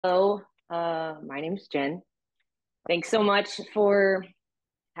Hello, my name's Jen. Thanks so much for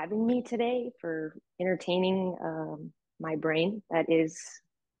having me today, for entertaining my brain. That is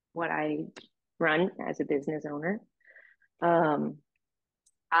what I run as a business owner. Um,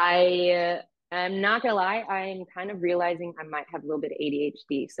 I am not gonna lie, I'm kind of realizing I might have a little bit of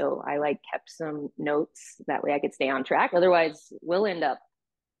ADHD, so I like kept some notes that way I could stay on track. Otherwise, we'll end up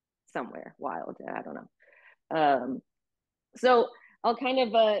somewhere wild. I don't know. So I'll kind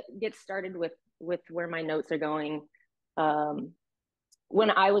of get started with where my notes are going. Um,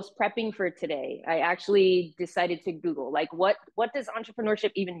 when I was prepping for today, I actually decided to Google like what does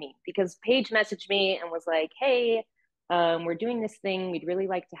entrepreneurship even mean? Because Paige messaged me and was like, "Hey, we're doing this thing. We'd really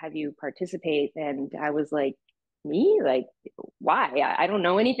like to have you participate." And I was like, "Me? Like, why? I don't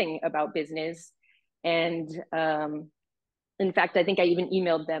know anything about business." And in fact, I think I even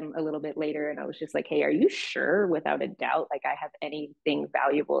emailed them a little bit later and I was just like, hey, are you sure without a doubt, like I have anything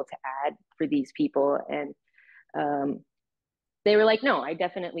valuable to add for these people? And um, they were like, no, I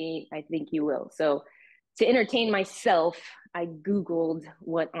think you will. So to entertain myself, I Googled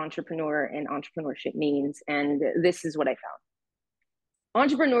what entrepreneur and entrepreneurship means. And this is what I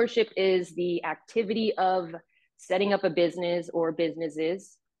found. Entrepreneurship is the activity of setting up a business or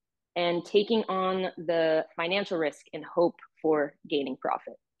businesses and taking on the financial risk in hope for gaining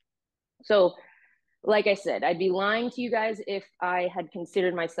profit. So, like I said, I'd be lying to you guys if I had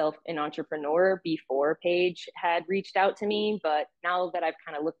considered myself an entrepreneur before Paige had reached out to me. But now that I've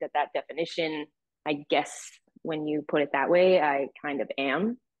kind of looked at that definition, I guess when you put it that way, I kind of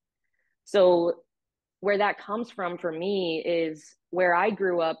am. So, where that comes from for me is where I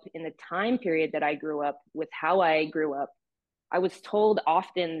grew up in the time period that I grew up with how I grew up. I was told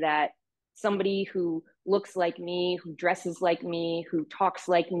often that somebody who looks like me, who dresses like me, who talks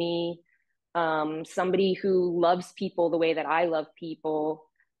like me, somebody who loves people the way that I love people,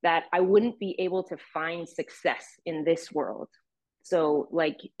 that I wouldn't be able to find success in this world. So,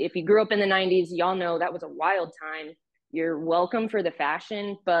 like, if you grew up in the 90s, y'all know that was a wild time. You're welcome for the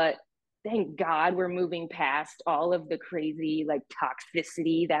fashion, but thank God we're moving past all of the crazy, like,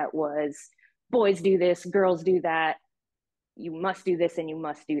 toxicity that was boys do this, girls do that, you must do this and you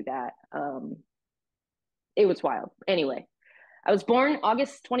must do that. It was wild. Anyway, I was born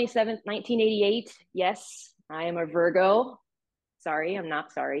August 27th, 1988. Yes, I am a Virgo. Sorry, I'm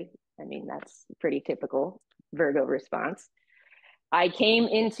not sorry. I mean, that's pretty typical Virgo response. I came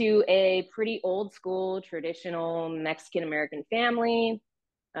into a pretty old school, traditional Mexican American family.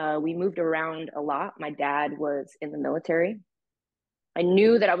 We moved around a lot. My dad was in the military. I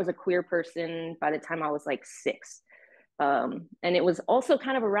knew that I was a queer person by the time I was like 6. And it was also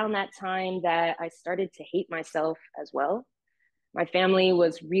kind of around that time that I started to hate myself as well. My family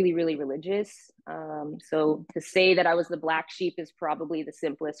was really, really religious. So to say that I was the black sheep is probably the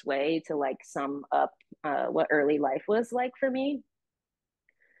simplest way to like sum up what early life was like for me.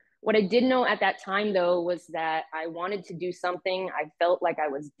 What I did know at that time, though, was that I wanted to do something. I felt like I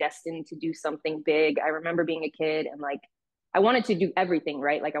was destined to do something big. I remember being a kid and like I wanted to do everything,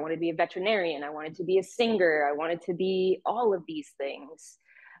 right? Like I wanted to be a veterinarian, I wanted to be a singer, I wanted to be all of these things.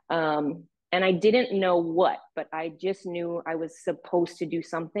 And I didn't know what, but I just knew I was supposed to do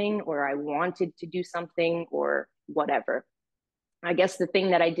something or I wanted to do something or whatever. I guess the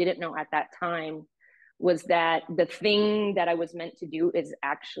thing that I didn't know at that time was that the thing that I was meant to do is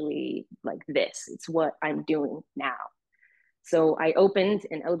actually like this. It's what I'm doing now. So I opened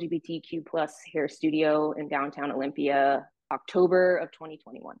an LGBTQ plus hair studio in downtown Olympia, October of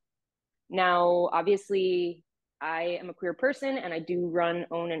 2021. Now, obviously, I am a queer person and I do run,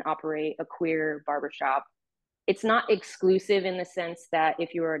 own, and operate a queer barbershop. It's not exclusive in the sense that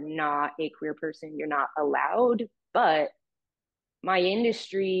if you are not a queer person, you're not allowed, but my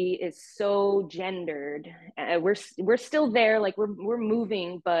industry is so gendered. We're still there, like we're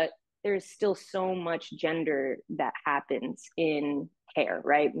moving, but there's still so much gender that happens in hair,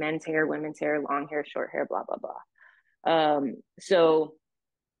 right? Men's hair, women's hair, long hair, short hair, blah blah blah. So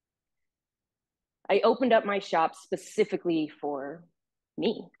I opened up my shop specifically for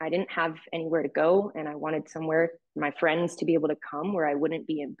me. I didn't have anywhere to go, and I wanted somewhere for my friends to be able to come where I wouldn't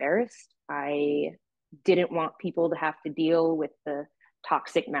be embarrassed. I didn't want people to have to deal with the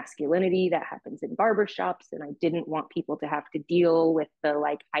toxic masculinity that happens in barbershops, and I didn't want people to have to deal with the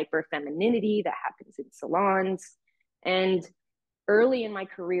like hyper femininity that happens in salons. And early in my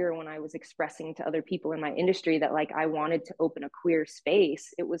career, when I was expressing to other people in my industry that like I wanted to open a queer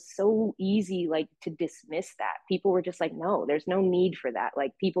space, it was so easy like to dismiss that. People were just like, no, there's no need for that.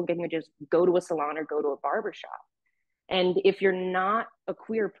 Like people can just go to a salon or go to a barber shop. And if you're not a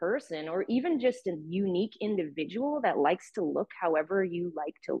queer person, or even just a unique individual that likes to look however you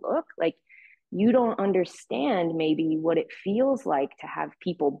like to look, like, you don't understand maybe what it feels like to have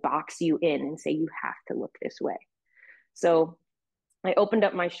people box you in and say you have to look this way. So I opened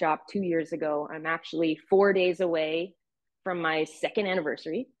up my shop 2 years ago. I'm actually 4 days away from my second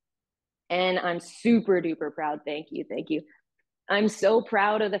anniversary. And I'm super duper proud. Thank you. Thank you. I'm so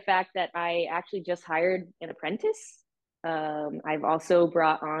proud of the fact that I actually just hired an apprentice. I've also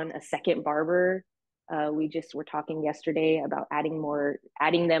brought on a second barber. We just were talking yesterday about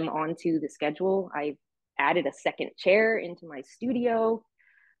adding them onto the schedule. I added a second chair into my studio.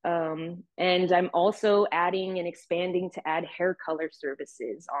 And I'm also adding and expanding to add hair color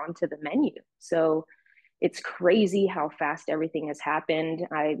services onto the menu. So it's crazy how fast everything has happened.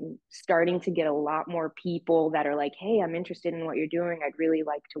 I'm starting to get a lot more people that are like, hey, I'm interested in what you're doing. I'd really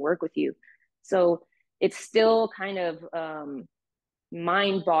like to work with you. So it's still kind of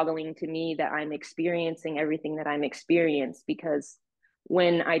mind boggling to me that I'm experiencing everything that I'm experiencing, because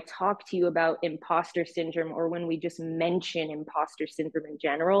when I talk to you about imposter syndrome, or when we just mention imposter syndrome in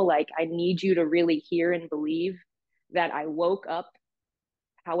general, like, I need you to really hear and believe that I woke up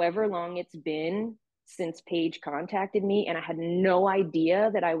however long it's been since Paige contacted me, and I had no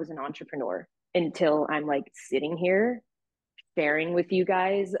idea that I was an entrepreneur until I'm like sitting here sharing with you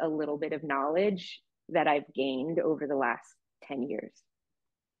guys a little bit of knowledge that I've gained over the last 10 years.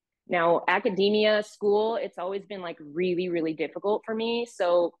 Now, academia, school, it's always been like really, really difficult for me.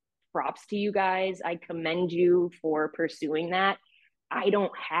 So props to you guys. I commend you for pursuing that. I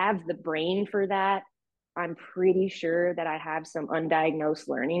don't have the brain for that. I'm pretty sure that I have some undiagnosed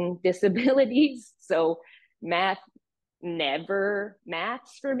learning disabilities. So math never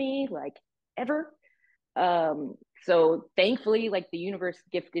maths for me, like, ever. So thankfully, like, the universe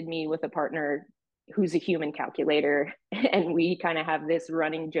gifted me with a partner who's a human calculator, and we kind of have this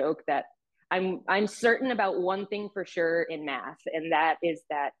running joke that I'm certain about one thing for sure in math, and that is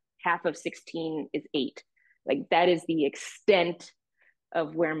that half of 16 is 8. Like, that is the extent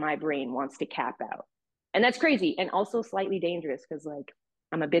of where my brain wants to cap out. And that's crazy, and also slightly dangerous, because, like,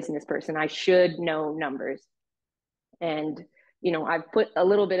 I'm a business person. I should know numbers. And, I've put a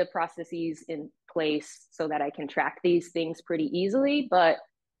little bit of processes in place so that I can track these things pretty easily. But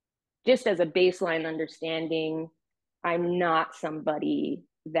just as a baseline understanding, I'm not somebody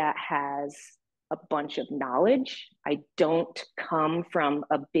that has a bunch of knowledge. I don't come from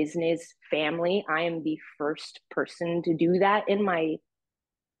a business family. I am the first person to do that in my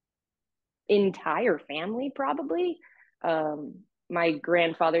entire family, probably. My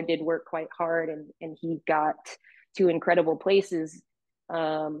grandfather did work quite hard, and he got to incredible places.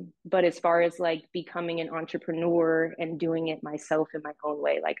 But as far as like becoming an entrepreneur and doing it myself in my own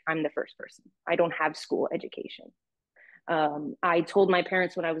way, like, I'm the first person. I don't have school education. I told my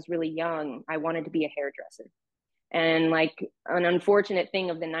parents when I was really young, I wanted to be a hairdresser. And like, an unfortunate thing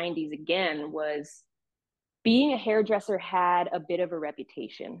of the 90s again was being a hairdresser had a bit of a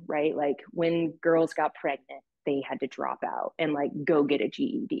reputation, right? Like, when girls got pregnant, they had to drop out and like go get a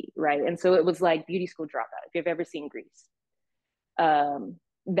GED, right? And so it was like beauty school dropout, if you've ever seen Grease.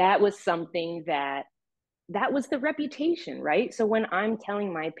 That was something that was the reputation, right? So when I'm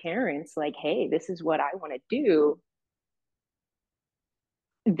telling my parents, like, hey, this is what I want to do,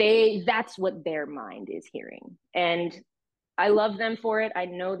 that's what their mind is hearing. And I love them for it. I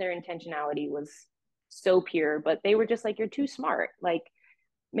know their intentionality was so pure, but they were just like, you're too smart. Like,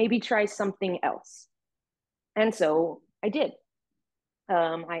 maybe try something else. And so I did.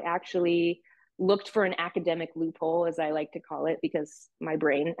 I actually looked for an academic loophole, as I like to call it, because my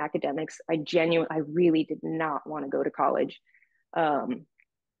brain, academics, I really did not want to go to college.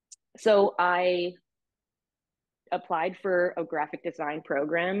 So I applied for a graphic design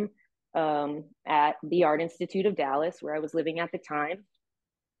program at the Art Institute of Dallas, where I was living at the time.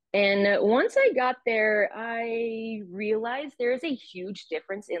 And once I got there, I realized there's a huge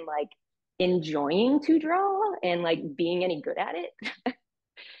difference in like enjoying to draw and like being any good at it.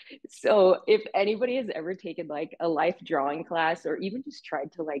 So if anybody has ever taken like a life drawing class, or even just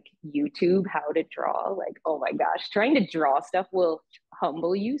tried to like YouTube how to draw, like, oh my gosh, trying to draw stuff will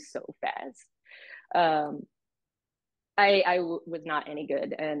humble you so fast. Um, I was not any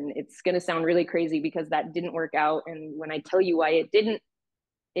good, and it's going to sound really crazy because that didn't work out. And when I tell you why it didn't,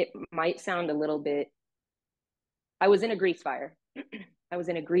 it might sound a little bit, I was in a grease fire. I was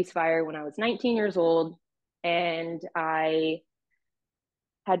in a grease fire when I was 19 years old, and I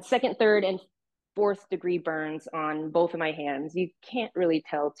had second, third, and fourth degree burns on both of my hands. You can't really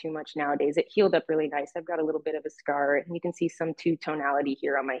tell too much nowadays. It healed up really nice. I've got a little bit of a scar, and you can see some two tonality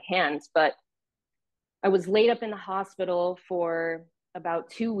here on my hands. But I was laid up in the hospital for about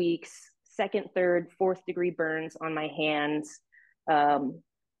 2 weeks, second, third, fourth degree burns on my hands. Um,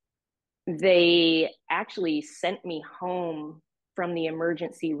 they actually sent me home from the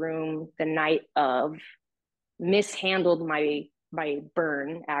emergency room the night of, mishandled my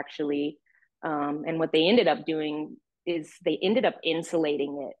burn actually. And what they ended up doing is they ended up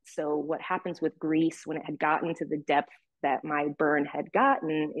insulating it. So what happens with grease when it had gotten to the depth that my burn had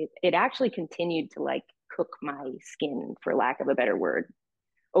gotten, it actually continued to like cook my skin, for lack of a better word,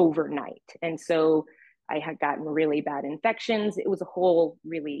 overnight. And so I had gotten really bad infections. It was a whole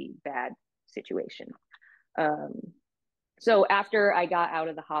really bad situation. Um, so after I got out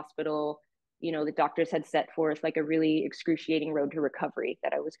of the hospital, you know, the doctors had set forth like a really excruciating road to recovery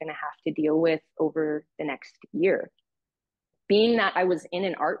that I was going to have to deal with over the next year. Being that I was in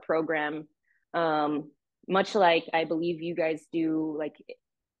an art program, much like I believe you guys do, like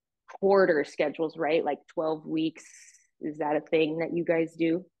quarter schedules, right? Like 12 weeks. Is that a thing that you guys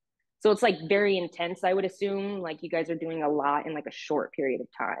do? So it's like very intense, I would assume. Like you guys are doing a lot in like a short period of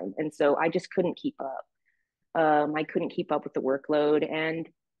time. And so I just couldn't keep up. I couldn't keep up with the workload. And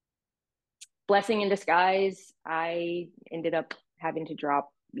blessing in disguise, I ended up having to drop,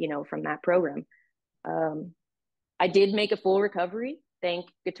 you know, from that program. Um, I did make a full recovery. Thank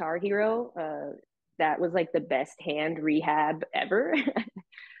Guitar Hero. That was like the best hand rehab ever.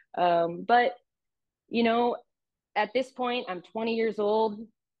 But, you know, at this point, I'm 20 years old.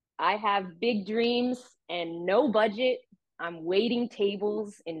 I have big dreams and no budget. I'm waiting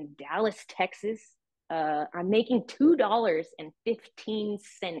tables in Dallas, Texas. I'm making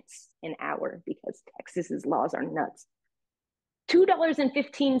 $2.15 an hour because Texas's laws are nuts.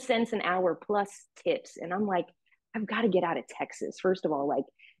 $2.15 an hour plus tips. And I'm like, I've got to get out of Texas. First of all, like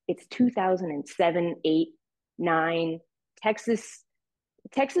it's 2007, 8, 9. Texas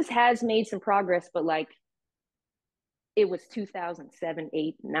has made some progress, but like it was 2007,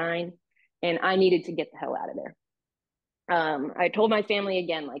 8, 9, and I needed to get the hell out of there. I told my family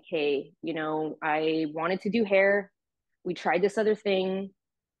again, like, hey, you know, I wanted to do hair. We tried this other thing.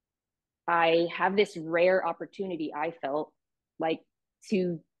 I have this rare opportunity, I felt like,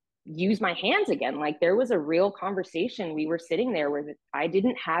 to use my hands again. Like there was a real conversation. We were sitting there where I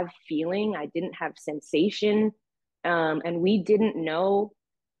didn't have feeling, I didn't have sensation, and we didn't know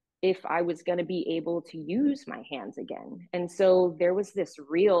if I was going to be able to use my hands again. And so there was this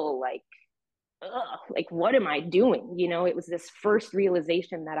real like, what am I doing? You know, it was this first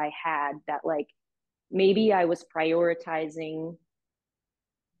realization that I had that like maybe I was prioritizing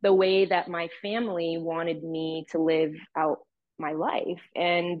the way that my family wanted me to live out my life.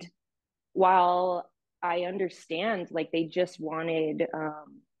 And while I understand, like they just wanted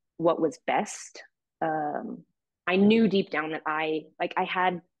what was best, I knew deep down that I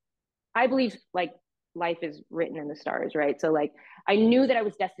believe like life is written in the stars, right? So like I knew that I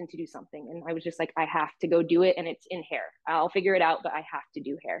was destined to do something, and I was just like, I have to go do it, and it's in hair. I'll figure it out, but I have to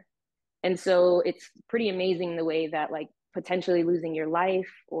do hair. And so it's pretty amazing the way that like potentially losing your life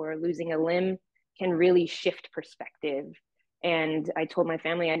or losing a limb can really shift perspective. And I told my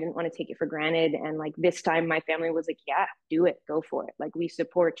family I didn't want to take it for granted. And like this time, my family was like, yeah, do it, go for it. Like we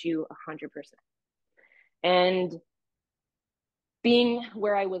support you 100%. And being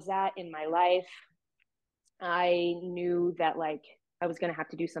where I was at in my life, I knew that like I was going to have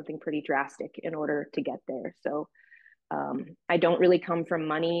to do something pretty drastic in order to get there. So I don't really come from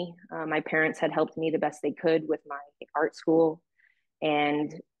money. My parents had helped me the best they could with my art school.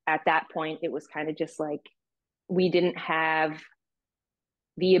 And at that point, it was kind of just like we didn't have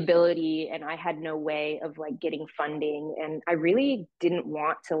the ability, and I had no way of like getting funding. And I really didn't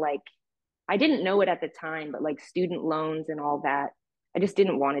want to like, I didn't know it at the time, but like student loans and all that, I just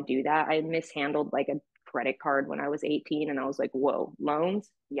didn't want to do that. I mishandled like a credit card when I was 18, and I was like, whoa, loans?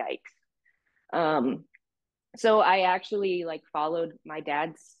 Yikes. So I actually like followed my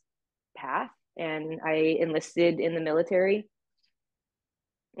dad's path, and I enlisted in the military.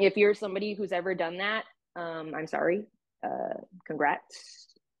 If you're somebody who's ever done that, I'm sorry. Congrats.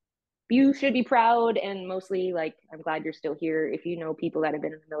 You should be proud, and mostly like I'm glad you're still here. If you know people that have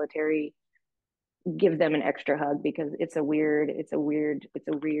been in the military, give them an extra hug because it's weird.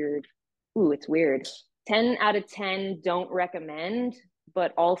 Ooh, it's weird. 10 out of 10 don't recommend,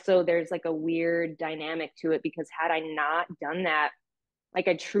 but also there's like a weird dynamic to it because had I not done that, like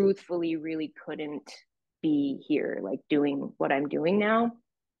I truthfully really couldn't be here, like doing what I'm doing now.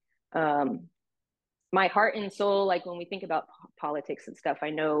 My heart and soul, like when we think about politics and stuff,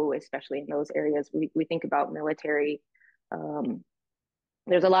 I know, especially in those areas, we think about military.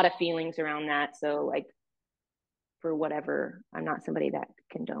 There's a lot of feelings around that. So like for whatever. I'm not somebody that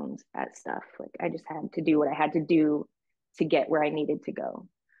condones that stuff. Like I just had to do what I had to do to get where I needed to go.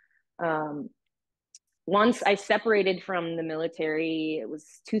 Once I separated from the military, it was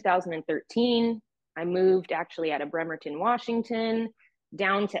 2013. I moved actually out of Bremerton, Washington,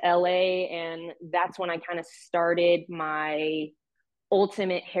 down to LA. And that's when I kind of started my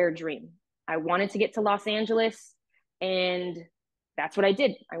ultimate hair dream. I wanted to get to Los Angeles, and that's what I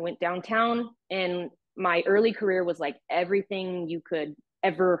did. I went downtown, and my early career was like everything you could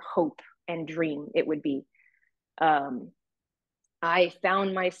ever hope and dream it would be. I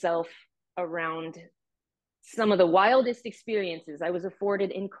found myself around some of the wildest experiences. I was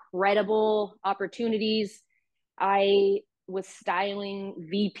afforded incredible opportunities. I was styling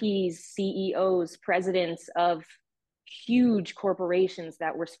VPs, CEOs, presidents of huge corporations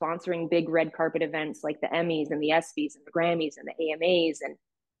that were sponsoring big red carpet events like the Emmys and the ESPYs and the Grammys and the AMAs. And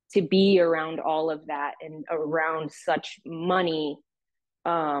to be around all of that and around such money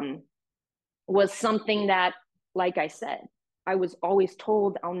was something that, like I said, I was always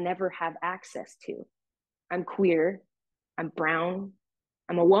told I'll never have access to. I'm queer, I'm brown,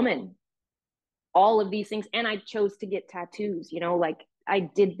 I'm a woman, all of these things. And I chose to get tattoos, you know, like I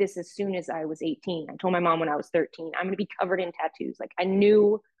did this as soon as I was 18. I told my mom when I was 13, I'm going to be covered in tattoos. Like I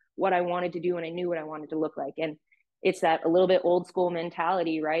knew what I wanted to do and I knew what I wanted to look like. And it's that a little bit old school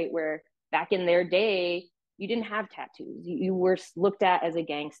mentality, right? Where back in their day, you didn't have tattoos. You were looked at as a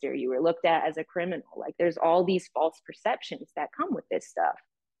gangster. You were looked at as a criminal. Like there's all these false perceptions that come with this stuff.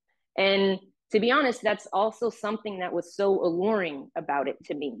 And to be honest, that's also something that was so alluring about it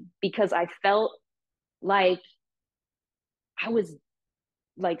to me, because I felt like I was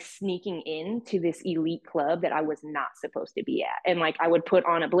like sneaking into this elite club that I was not supposed to be at. And like I would put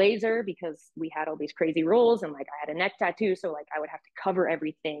on a blazer because we had all these crazy rules, and like I had a neck tattoo, so like I would have to cover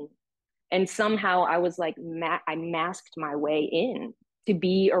everything. And somehow I was like I masked my way in to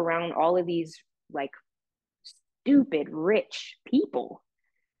be around all of these like stupid rich people.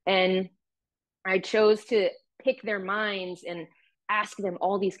 And I chose to pick their minds and ask them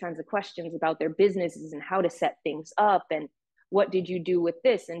all these kinds of questions about their businesses and how to set things up, and what did you do with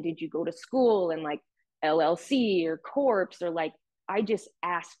this, and did you go to school, and like LLC or corps, or like I just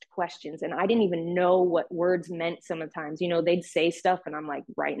asked questions and I didn't even know what words meant sometimes. You know, they'd say stuff and I'm like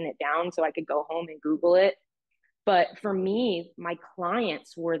writing it down so I could go home and Google it. But for me, my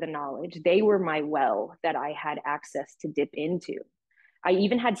clients were the knowledge. They were my well that I had access to dip into. I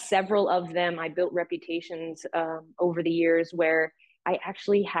even had several of them. I built reputations over the years where I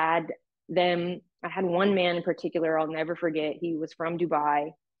actually had them. I had one man in particular I'll never forget. He was from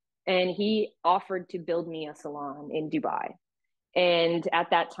Dubai, and he offered to build me a salon in Dubai. And at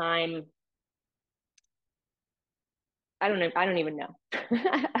that time, I don't know. I don't even know.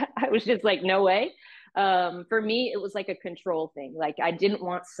 I was just like, no way. For me, it was like a control thing. Like I didn't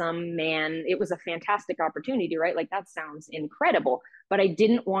want some man. It was a fantastic opportunity, right? Like that sounds incredible, but I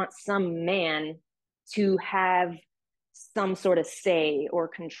didn't want some man to have some sort of say or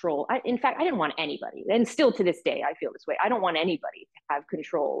control. In fact, I didn't want anybody, and still to this day, I feel this way. I don't want anybody to have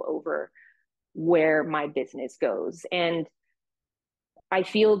control over where my business goes. And I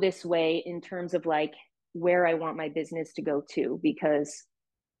feel this way in terms of like where I want my business to go to, because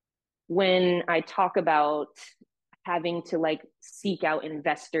when I talk about having to like seek out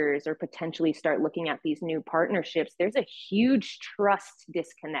investors or potentially start looking at these new partnerships, there's a huge trust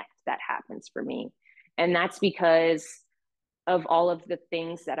disconnect that happens for me. And that's because of all of the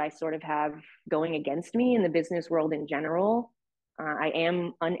things that I sort of have going against me in the business world in general. I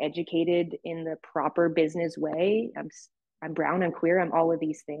am uneducated in the proper business way. I'm brown, I'm queer, I'm all of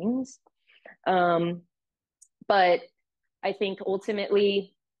these things. But I think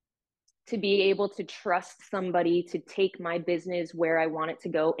ultimately, to be able to trust somebody to take my business where I want it to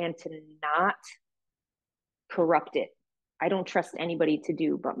go and to not corrupt it. I don't trust anybody to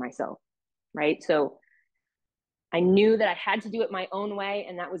do but myself, right? So I knew that I had to do it my own way,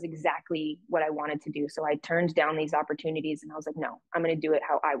 and that was exactly what I wanted to do. So I turned down these opportunities and I was like, no, I'm going to do it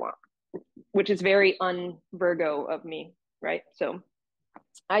how I want, which is very un-Virgo of me, right? So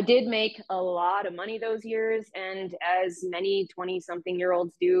I did make a lot of money those years, and as many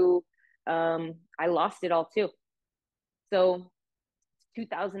 20-something-year-olds do, I lost it all too. So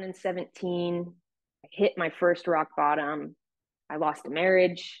 2017, I hit my first rock bottom. I lost a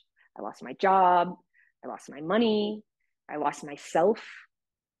marriage. I lost my job. I lost my money. I lost myself.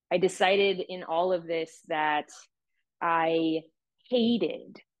 I decided in all of this that I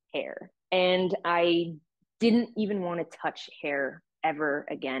hated hair, and I didn't even want to touch hair ever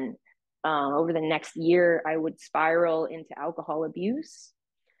again. Over the next year, I would spiral into alcohol abuse.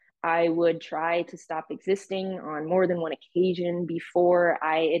 I would try to stop existing on more than one occasion before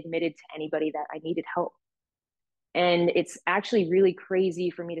I admitted to anybody that I needed help. And it's actually really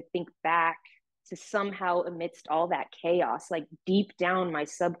crazy for me to think back to somehow, amidst all that chaos, like deep down, my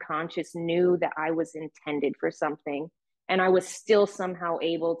subconscious knew that I was intended for something. And I was still somehow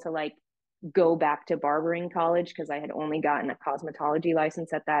able to like go back to barbering college because I had only gotten a cosmetology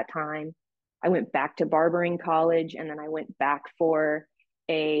license at that time. I went back to barbering college, and then I went back for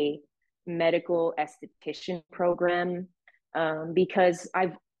a medical esthetician program, because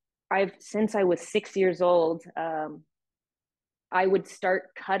I've since I was 6 years old, I would start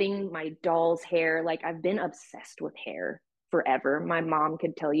cutting my doll's hair. Like, I've been obsessed with hair forever. My mom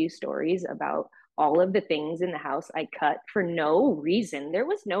could tell you stories about all of the things in the house I cut for no reason. There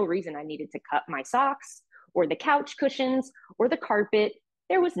was no reason I needed to cut my socks or the couch cushions or the carpet.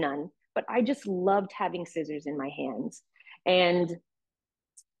 There was none, but I just loved having scissors in my hands. And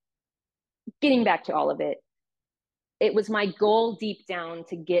getting back to all of it, it was my goal deep down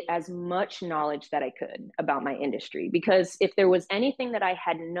to get as much knowledge that I could about my industry. Because if there was anything that I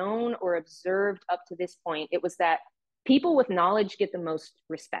had known or observed up to this point, it was that people with knowledge get the most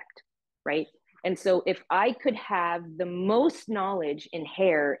respect, right? And so if I could have the most knowledge in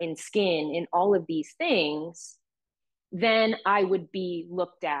hair, in skin, in all of these things, then I would be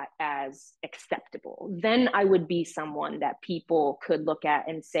looked at as acceptable. Then I would be someone that people could look at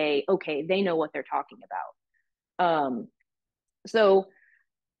and say, okay, they know what they're talking about. So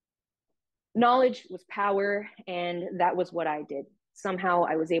knowledge was power, and that was what I did. Somehow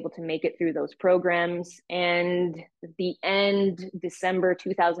I was able to make it through those programs. And the end, December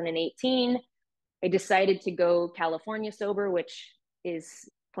 2018, I decided to go California sober, which is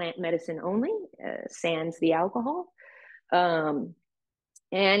plant medicine only, sans the alcohol.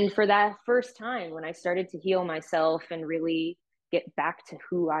 And for that first time, when I started to heal myself and really get back to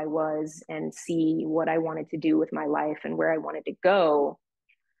who I was and see what I wanted to do with my life and where I wanted to go,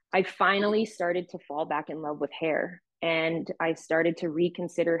 I finally started to fall back in love with hair. And I started to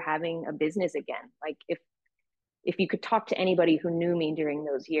reconsider having a business again. Like, if you could talk to anybody who knew me during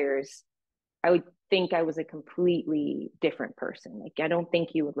those years, I would think I was a completely different person. Like, I don't think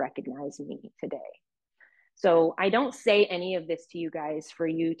you would recognize me today. So I don't say any of this to you guys for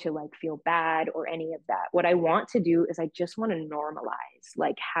you to like feel bad or any of that. What I want to do is I just want to normalize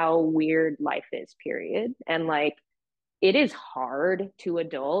like how weird life is, period. And like, it is hard to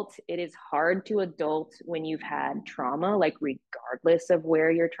adult. It is hard to adult when you've had trauma, like regardless of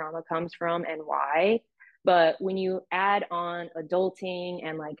where your trauma comes from and why. But when you add on adulting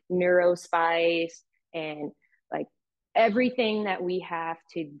and like neurospice and like everything that we have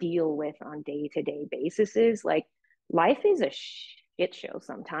to deal with on day-to-day basis, is like, life is a shit show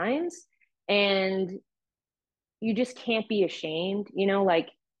sometimes. And you just can't be ashamed, like,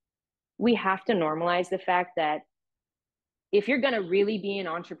 we have to normalize the fact that if you're going to really be an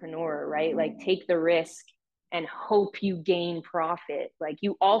entrepreneur, right, like, take the risk and hope you gain profit, like,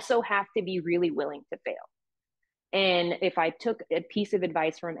 you also have to be really willing to fail. And if I took a piece of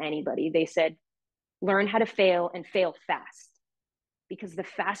advice from anybody, they said, learn how to fail and fail fast. Because the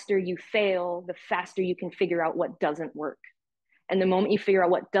faster you fail, the faster you can figure out what doesn't work. And the moment you figure out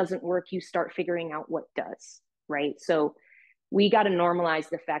what doesn't work, you start figuring out what does, right? So we got to normalize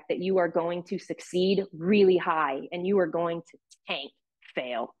the fact that you are going to succeed really high, and you are going to tank,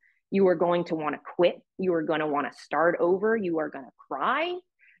 fail. You are going to want to quit. You are going to want to start over. You are going to cry.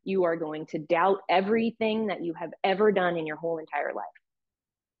 You are going to doubt everything that you have ever done in your whole entire life.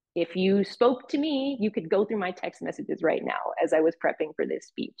 If you spoke to me, you could go through my text messages right now as I was prepping for this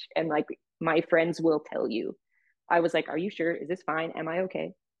speech. And like, my friends will tell you, I was like, are you sure? Is this fine? Am I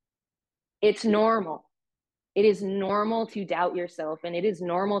okay? It's normal. It is normal to doubt yourself, and it is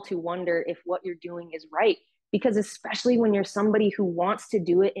normal to wonder if what you're doing is right. Because especially when you're somebody who wants to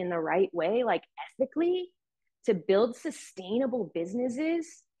do it in the right way, like ethically, to build sustainable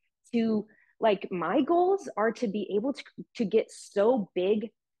businesses, to like, my goals are to be able to get so big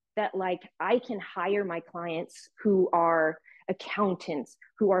that like I can hire my clients who are accountants,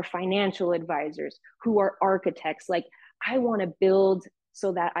 who are financial advisors, who are architects. Like, I want to build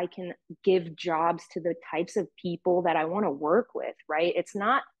so that I can give jobs to the types of people that I want to work with, right? It's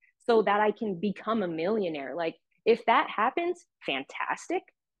not so that I can become a millionaire. Like, if that happens, fantastic,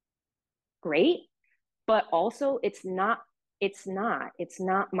 great. But also, it's not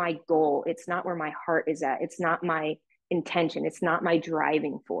my goal. It's not where my heart is at. It's not my intention. It's not my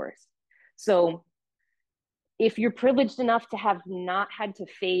driving force. So if you're privileged enough to have not had to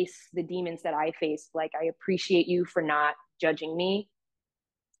face the demons that I faced, like, I appreciate you for not judging me.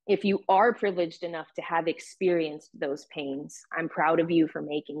 if you are privileged enough to have experienced those pains, I'm proud of you for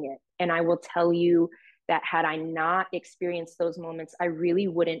making it. And I will tell you that had I not experienced those moments, I really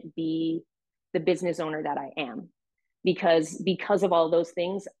wouldn't be the business owner that I am. Because of all those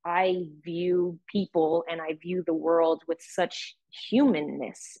things, I view people and I view the world with such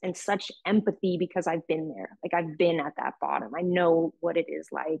humanness and such empathy because I've been there. Like I've been at that bottom. I know what it is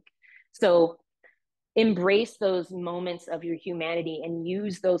like. So embrace those moments of your humanity and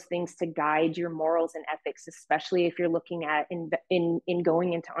use those things to guide your morals and ethics, especially if you're looking at in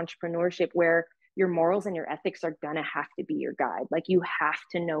going into entrepreneurship, where your morals and your ethics are gonna have to be your guide. Like you have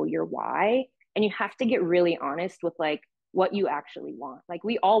to know your why, and you have to get really honest with like what you actually want. Like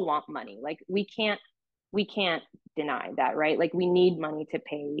we all want money. Like we can't deny that, right? Like we need money to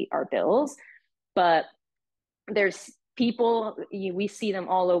pay our bills, but there's people, we see them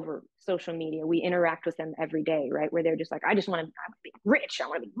all over social media. We interact with them every day, right? Where they're just like, I want to be rich. I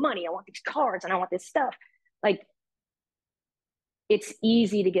want to be money. I want these cars and I want this stuff. Like it's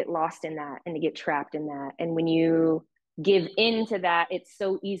easy to get lost in that and to get trapped in that. And when you give in to that, it's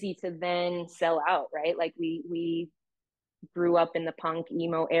so easy to then sell out, right? Like we grew up in the punk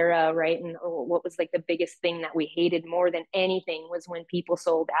emo era, right? And what was like the biggest thing that we hated more than anything was when people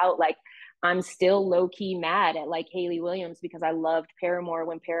sold out. Like I'm still low key mad at like Hayley Williams because I loved Paramore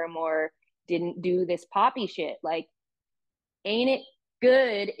when Paramore didn't do this poppy shit. Like, ain't it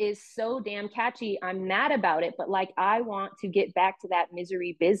good is so damn catchy. I'm mad about it, but like I want to get back to that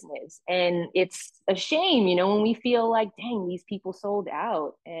misery business. And it's a shame, you know, when we feel like, dang, these people sold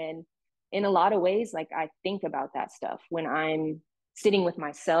out. And in a lot of ways, like I think about that stuff when I'm sitting with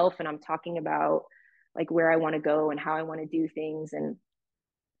myself and I'm talking about like where I want to go and how I want to do things. And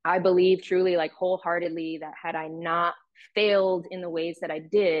I believe truly, like wholeheartedly, that had I not failed in the ways that I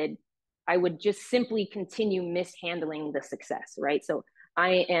did, I would just simply continue mishandling the success, right? So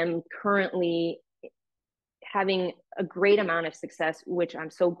I am currently having a great amount of success, which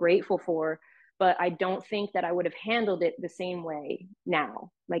I'm so grateful for, but I don't think that I would have handled it the same way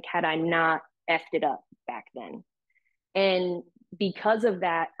now, like had I not effed it up back then. And because of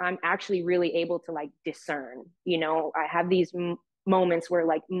that, I'm actually really able to like discern, you know, I have these moments where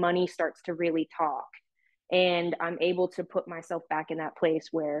like money starts to really talk, and I'm able to put myself back in that place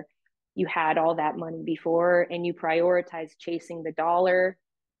where you had all that money before and you prioritize chasing the dollar,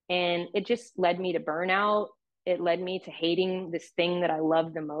 and it just led me to burnout. It led me to hating this thing that I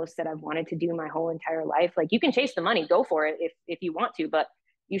love the most, that I've wanted to do my whole entire life. Like you can chase the money, go for it if you want to, but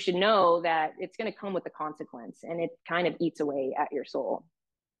you should know that it's going to come with a consequence, and it kind of eats away at your soul.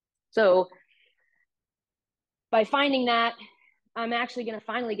 So by finding that, I'm actually going to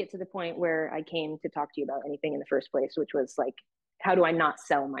finally get to the point where I came to talk to you about anything in the first place, which was like, how do I not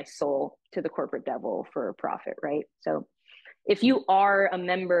sell my soul to the corporate devil for a profit, right? So if you are a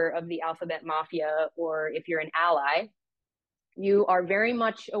member of the Alphabet Mafia, or if you're an ally, you are very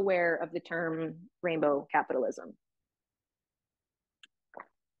much aware of the term rainbow capitalism.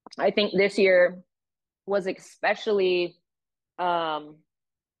 I think this year was especially,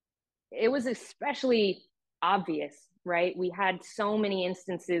 it was especially obvious, right? We had so many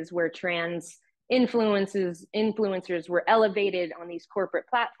instances where trans influencers were elevated on these corporate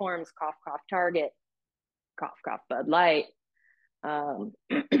platforms, cough, cough, Target, cough, cough, Bud Light. Don't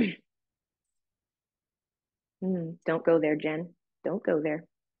go there, Jen. Don't go there.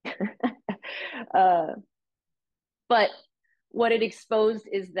 But what it exposed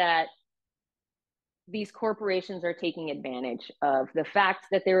is that these corporations are taking advantage of the fact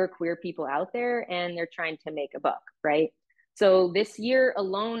that there are queer people out there and they're trying to make a buck, right? So this year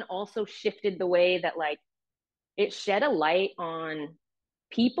alone also shifted the way that like it shed a light on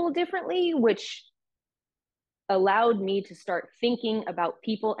people differently, which allowed me to start thinking about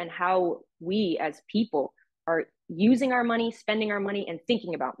people and how we as people are using our money, spending our money, and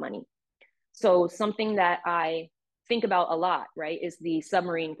thinking about money. So something that I think about a lot, right, is the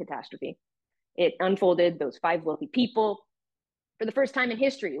submarine catastrophe. It unfolded those 5 wealthy people for the first time in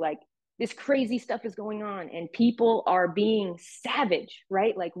history. Like this crazy stuff is going on and people are being savage,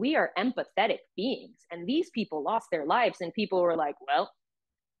 right? Like we are empathetic beings, and these people lost their lives and people were like, well,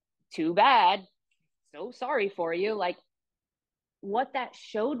 too bad. So sorry for you. Like what that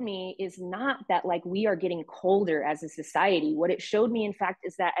showed me is not that like we are getting colder as a society. What it showed me, in fact,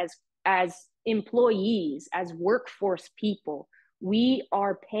 is that as employees, as workforce people, we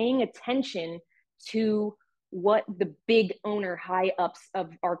are paying attention to what the big owner high ups of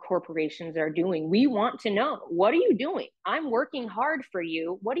our corporations are doing. We want to know, what are you doing? I'm working hard for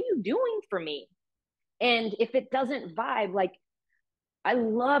you. What are you doing for me? And if it doesn't vibe, like I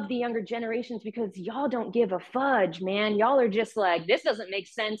love the younger generations because y'all don't give a fudge, man. Y'all are just like, this doesn't make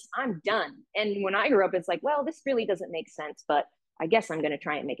sense. I'm done. And when I grew up, it's like, well, this really doesn't make sense, but I guess I'm going to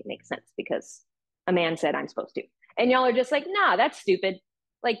try and make it make sense because a man said I'm supposed to. And y'all are just like, nah, that's stupid.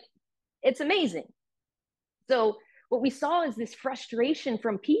 Like, it's amazing. So what we saw is this frustration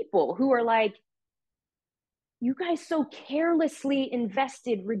from people who are like, you guys so carelessly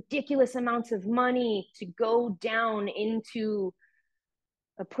invested ridiculous amounts of money to go down into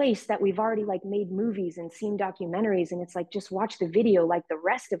a place that we've already like made movies and seen documentaries, and it's like, just watch the video like the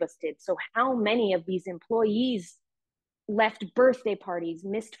rest of us did. So how many of these employees left birthday parties,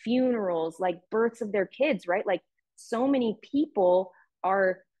 missed funerals, like births of their kids, right? Like so many people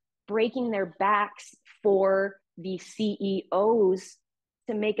are breaking their backs for the CEOs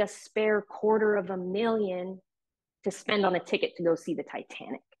to make a spare $250,000 to spend on a ticket to go see the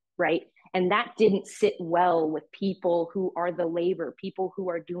Titanic, right? And that didn't sit well with people who are the labor, people who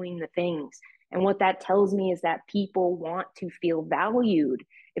are doing the things. And what that tells me is that people want to feel valued.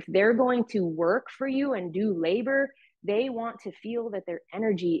 If they're going to work for you and do labor, they want to feel that their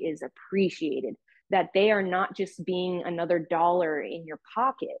energy is appreciated, that they are not just being another dollar in your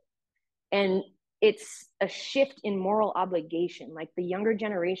pocket. And it's a shift in moral obligation. Like the younger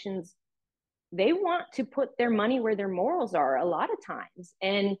generations, they want to put their money where their morals are a lot of times.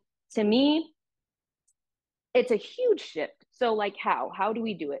 And to me, it's a huge shift. So like how do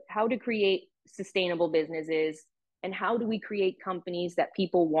we do it? How to create sustainable businesses, and how do we create companies that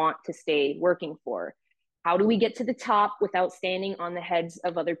people want to stay working for? How do we get to the top without standing on the heads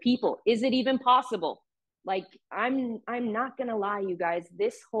of other people? Is it even possible? Like I'm not going to lie, you guys,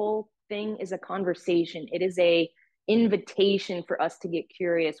 this whole thing is a conversation. It is a invitation for us to get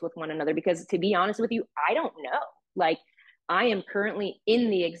curious with one another, because to be honest with you, I don't know. Like I am currently in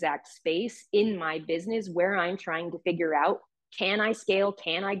the exact space in my business where I'm trying to figure out, can I scale?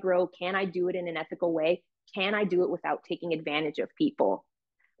 Can I grow? Can I do it in an ethical way? Can I do it without taking advantage of people?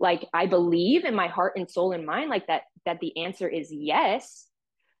 Like I believe in my heart and soul and mind like that the answer is yes,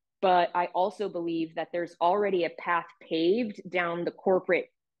 but I also believe that there's already a path paved down the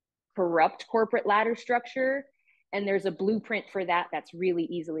corrupt corporate ladder structure, and there's a blueprint for that that's really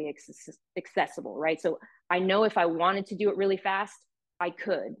easily accessible, right? So I know if I wanted to do it really fast, I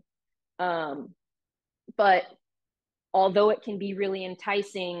could. But although it can be really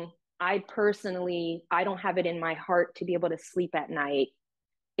enticing, I don't have it in my heart to be able to sleep at night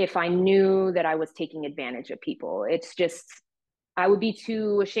if I knew that I was taking advantage of people. It's just, I would be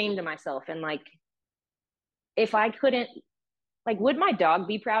too ashamed of myself. And like, if I couldn't, like, would my dog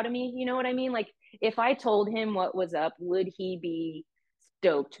be proud of me? You know what I mean? Like, if I told him what was up, would he be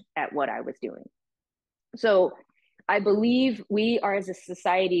stoked at what I was doing? So I believe we are as a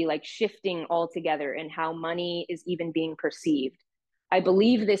society like shifting altogether in how money is even being perceived. I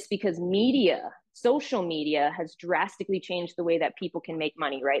believe this because social media has drastically changed the way that people can make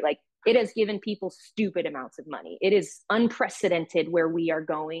money, right? Like it has given people stupid amounts of money. It is unprecedented where we are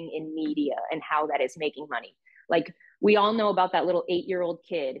going in media and how that is making money. Like we all know about that little 8-year-old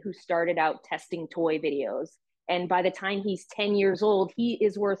kid who started out testing toy videos. And by the time he's 10 years old, he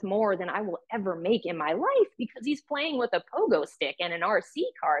is worth more than I will ever make in my life because he's playing with a pogo stick and an RC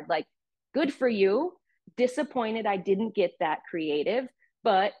card. Like, good for you. Disappointed I didn't get that creative,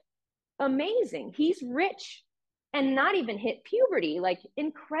 but amazing. He's rich and not even hit puberty. Like,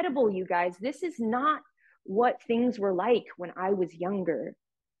 incredible, you guys. This is not what things were like when I was younger.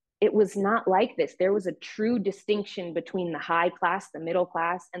 It was not like this. There was a true distinction between the high class, the middle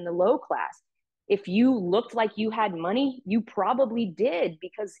class, and the low class. If you looked like you had money, you probably did,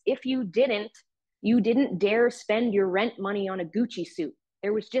 because if you didn't dare spend your rent money on a Gucci suit.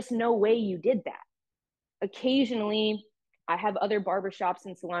 There was just no way you did that. Occasionally, I have other barbershops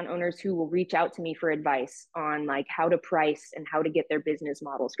and salon owners who will reach out to me for advice on like how to price and how to get their business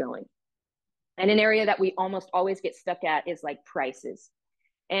models going. And an area that we almost always get stuck at is like prices.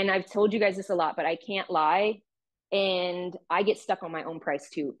 And I've told you guys this a lot, but I can't lie. And I get stuck on my own price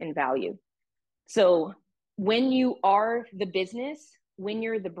too in value. So when you are the business, when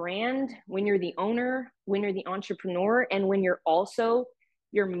you're the brand, when you're the owner, when you're the entrepreneur, and when you're also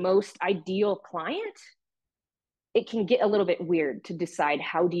your most ideal client, it can get a little bit weird to decide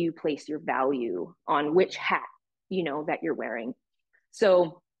how do you place your value on which hat, that you're wearing.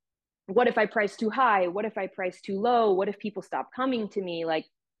 So what if I price too high? What if I price too low? What if people stop coming to me? Like,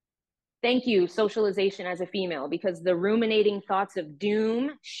 thank you, socialization as a female, because the ruminating thoughts of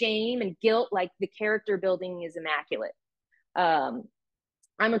doom, shame, and guilt, like the character building is immaculate.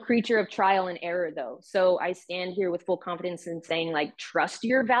 I'm a creature of trial and error though. So I stand here with full confidence in saying, like, trust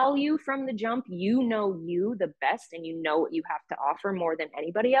your value from the jump. You know you the best and you know what you have to offer more than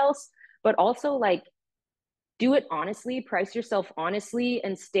anybody else. But also, like, do it honestly, price yourself honestly,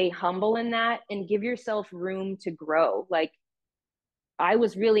 and stay humble in that and give yourself room to grow. Like, I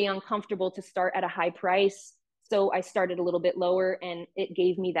was really uncomfortable to start at a high price. So I started a little bit lower and it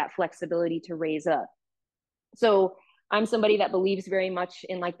gave me that flexibility to raise up. So I'm somebody that believes very much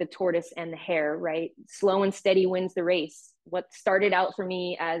in like the tortoise and the hare, right? Slow and steady wins the race. What started out for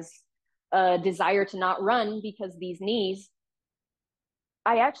me as a desire to not run because these knees,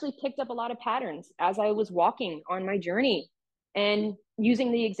 I actually picked up a lot of patterns as I was walking on my journey. And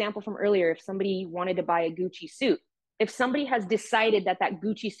using the example from earlier, if somebody wanted to buy a Gucci suit, if somebody has decided that that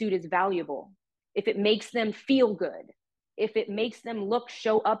Gucci suit is valuable, if it makes them feel good, if it makes them look,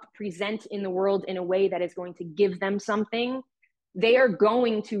 show up, present in the world in a way that is going to give them something, they are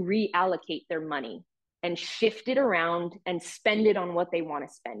going to reallocate their money and shift it around and spend it on what they want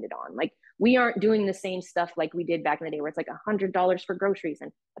to spend it on. Like, we aren't doing the same stuff like we did back in the day where it's like $100 for groceries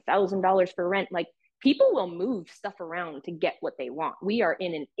and $1,000 for rent. Like, people will move stuff around to get what they want. We are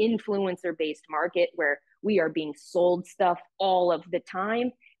in an influencer based market where we are being sold stuff all of the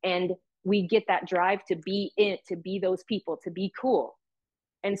time. And we get that drive to be in, to be those people, to be cool.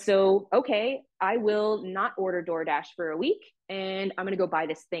 And so, okay, I will not order DoorDash for a week and I'm going to go buy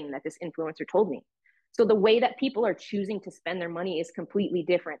this thing that this influencer told me. So the way that people are choosing to spend their money is completely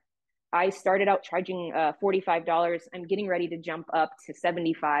different. I started out charging $45. I'm getting ready to jump up to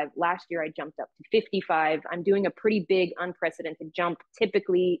 75. Last year, I jumped up to 55. I'm doing a pretty big, unprecedented jump.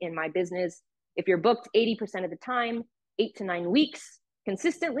 Typically in my business, if you're booked 80% of the time, 8 to 9 weeks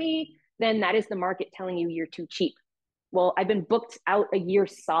consistently, then that is the market telling you you're too cheap. Well, I've been booked out a year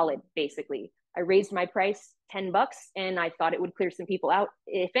solid, basically. I raised my price $10 and I thought it would clear some people out.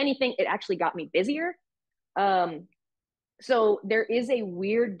 If anything, it actually got me busier. So there is a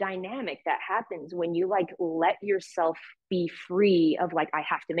weird dynamic that happens when you like let yourself be free of like, I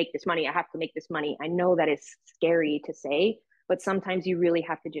have to make this money. I have to make this money. I know that is scary to say, but sometimes you really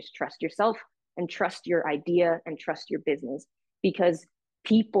have to just trust yourself and trust your idea and trust your business, because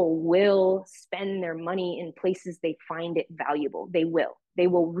people will spend their money in places they find it valuable. They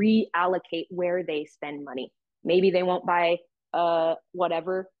will reallocate where they spend money. Maybe they won't buy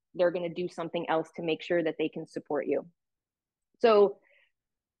whatever. They're going to do something else to make sure that they can support you. So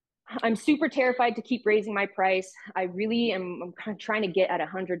I'm super terrified to keep raising my price. I really am I'm trying to get at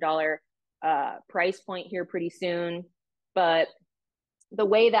 $100 price point here pretty soon. But the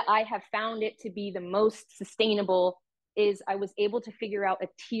way that I have found it to be the most sustainable is I was able to figure out a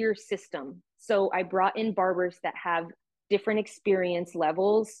tier system. So I brought in barbers that have different experience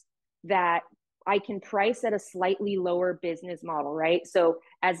levels that I can price at a slightly lower business model, right? So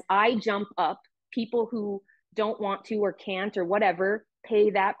as I jump up, people who don't want to or can't or whatever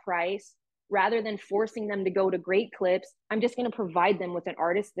pay that price, rather than forcing them to go to great clips. I'm just going to provide them with an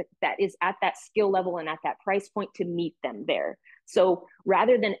artist that is at that skill level and at that price point to meet them there. So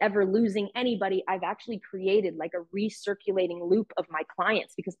rather than ever losing anybody, I've actually created like a recirculating loop of my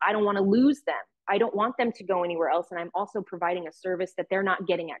clients, because I don't want to lose them. I don't want them to go anywhere else. And I'm also providing a service that they're not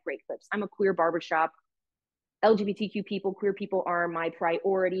getting at Great Clips. I'm a queer barbershop. LGBTQ people, queer people are my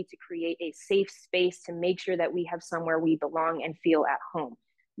priority to create a safe space to make sure that we have somewhere we belong and feel at home.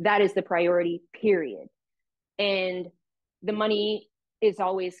 That is the priority, period. And the money is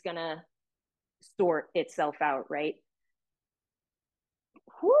always going to sort itself out, right?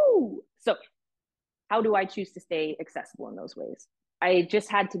 Whoo! So how do I choose to stay accessible in those ways? I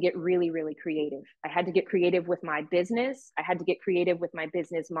just had to get really, really creative. I had to get creative with my business. I had to get creative with my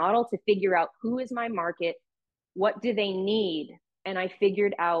business model to figure out who is my market, what do they need? And I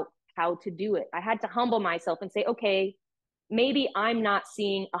figured out how to do it. I had to humble myself and say, okay, maybe I'm not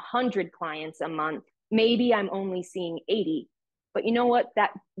seeing 100 clients a month. Maybe I'm only seeing 80. But you know what?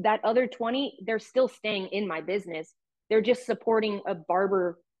 That other 20, they're still staying in my business. They're just supporting a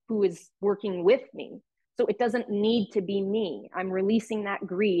barber who is working with me. So it doesn't need to be me. I'm releasing that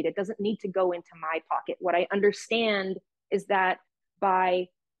greed. It doesn't need to go into my pocket. What I understand is that by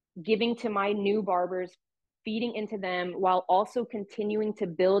giving to my new barbers, feeding into them while also continuing to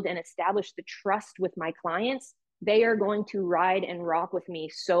build and establish the trust with my clients, they are going to ride and rock with me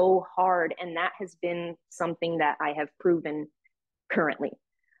so hard. And that has been something that I have proven currently.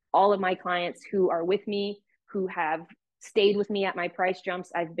 All of my clients who are with me, who have stayed with me at my price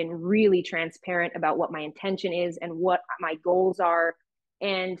jumps, I've been really transparent about what my intention is and what my goals are.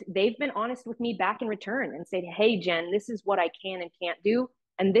 And they've been honest with me back in return and said, hey, Jen, this is what I can and can't do.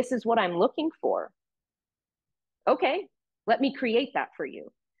 And this is what I'm looking for. Okay, Let me create that for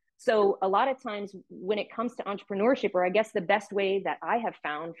you. So a lot of times when it comes to entrepreneurship, or I guess the best way that I have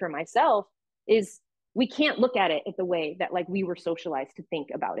found for myself is we can't look at it the way that like we were socialized to think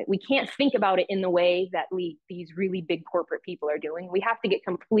about it. We can't think about it in the way that these really big corporate people are doing. We have to get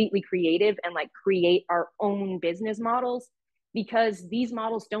completely creative and like create our own business models, because these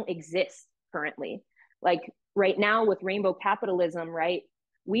models don't exist currently. Like right now with rainbow capitalism, right?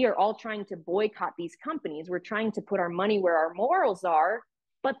 We are all trying to boycott these companies. We're trying to put our money where our morals are,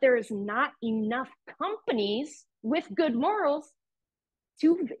 but there's not enough companies with good morals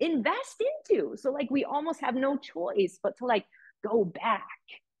to invest into. So like we almost have no choice but to like go back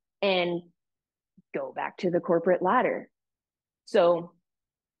to the corporate ladder. So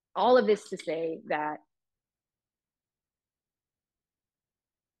all of this to say that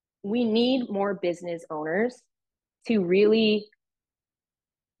we need more business owners to really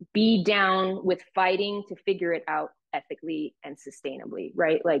be down with fighting to figure it out ethically and sustainably,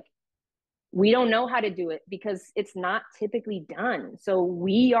 right? Like we don't know how to do it because it's not typically done. So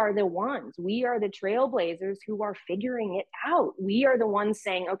we are the ones, we are the trailblazers who are figuring it out. We are the ones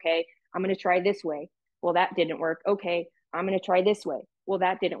saying, okay, I'm going to try this way. Well, that didn't work. Okay, I'm going to try this way. Well,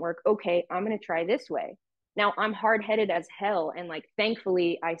 that didn't work. Okay, I'm going to try this way. Now I'm hard-headed as hell. And like,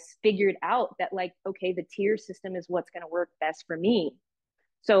 thankfully I figured out that like, okay, the tier system is what's going to work best for me.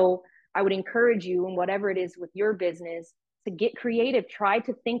 So I would encourage you in whatever it is with your business to get creative, try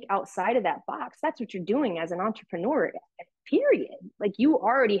to think outside of that box. That's what you're doing as an entrepreneur, period. Like you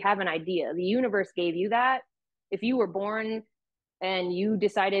already have an idea. The universe gave you that. If you were born and you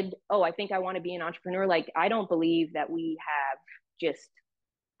decided, oh, I think I want to be an entrepreneur, like I don't believe that we have just,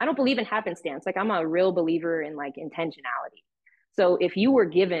 I don't believe in happenstance. Like I'm a real believer in like intentionality. So if you were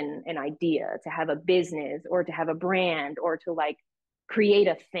given an idea to have a business or to have a brand or to like create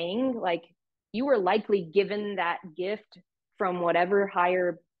a thing, like you were likely given that gift from whatever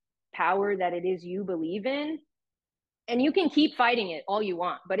higher power that it is you believe in. And you can keep fighting it all you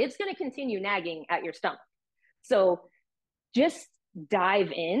want, but it's going to continue nagging at your stomach. So just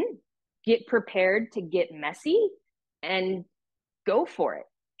dive in, get prepared to get messy, and go for it.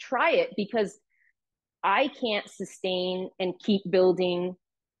 Try it, because I can't sustain and keep building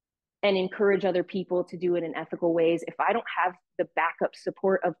and encourage other people to do it in ethical ways if I don't have the backup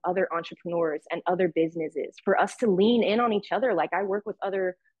support of other entrepreneurs and other businesses for us to lean in on each other. Like I work with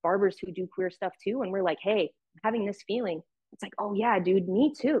other barbers who do queer stuff too, and we're like, hey, I'm having this feeling. It's like, oh yeah, dude,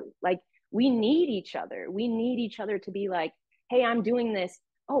 me too. Like we need each other. We need each other to be like, hey, I'm doing this.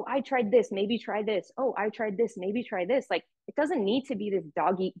 Oh, I tried this, maybe try this. Oh, I tried this, maybe try this. Like it doesn't need to be this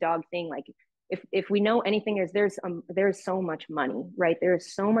dog eat dog thing. Like if we know anything, is there's so much money, right?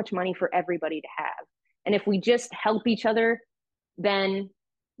 There's so much money for everybody to have. And if we just help each other, then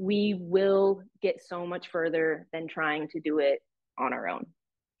we will get so much further than trying to do it on our own.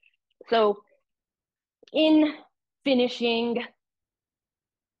 So in finishing,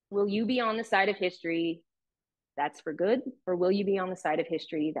 will you be on the side of history that's for good, or will you be on the side of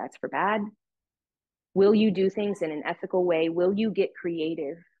history that's for bad? Will you do things in an ethical way? Will you get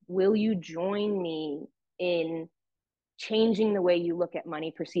creative? Will you join me in changing the way you look at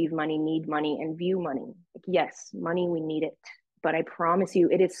money, perceive money, need money, and view money? Like, yes, money, we need it. But I promise you,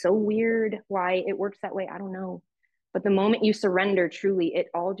 it is so weird why it works that way. I don't know. But the moment you surrender, truly, it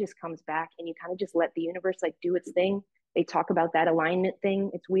all just comes back and you kind of just let the universe like do its thing. They talk about that alignment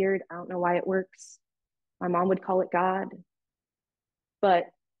thing. It's weird. I don't know why it works. My mom would call it God, but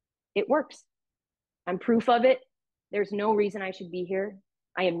it works. I'm proof of it. There's no reason I should be here.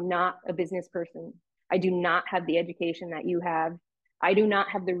 I am not a business person. I do not have the education that you have. I do not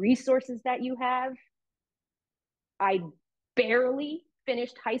have the resources that you have. I barely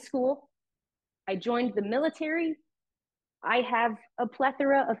finished high school. I joined the military. I have a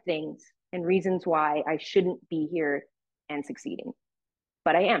plethora of things and reasons why I shouldn't be here and succeeding,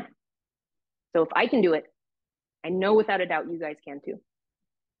 but I am. So if I can do it, I know without a doubt you guys can too.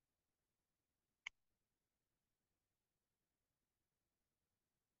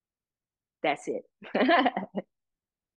 That's it.